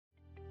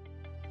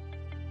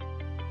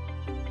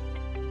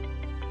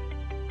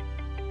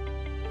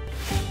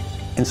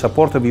In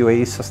support of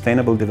UAE's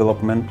sustainable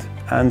development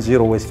and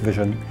zero waste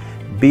vision,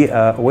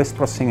 a waste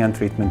processing and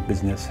treatment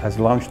business has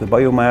launched the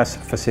Biomass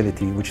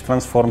facility, which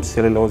transforms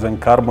cellulose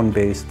and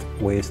carbon-based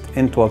waste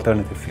into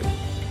alternative fuel,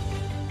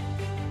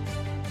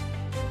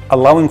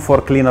 allowing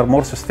for cleaner,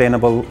 more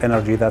sustainable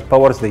energy that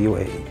powers the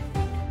UAE.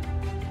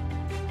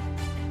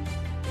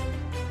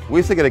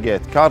 We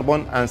segregate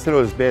carbon and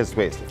cellulose-based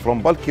waste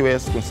from bulky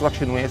waste,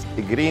 construction waste,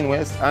 green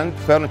waste, and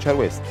furniture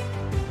waste,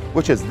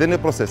 which is then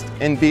processed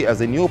in B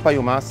as a new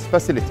biomass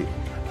facility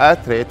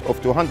at rate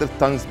of 200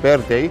 tons per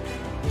day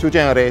to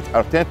generate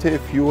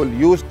alternative fuel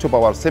used to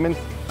power cement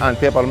and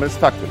paper mills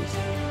factories.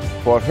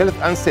 For health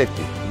and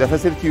safety, the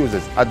facility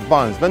uses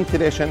advanced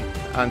ventilation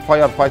and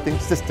firefighting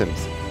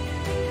systems.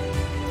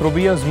 Through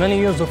BIA's many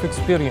years of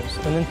experience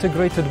in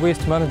integrated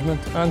waste management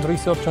and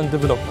research and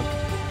development,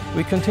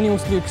 we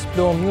continuously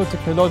explore new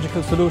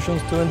technological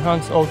solutions to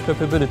enhance our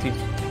capabilities,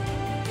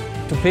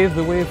 to pave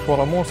the way for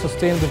a more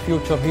sustainable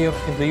future here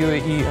in the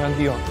UAE and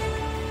beyond.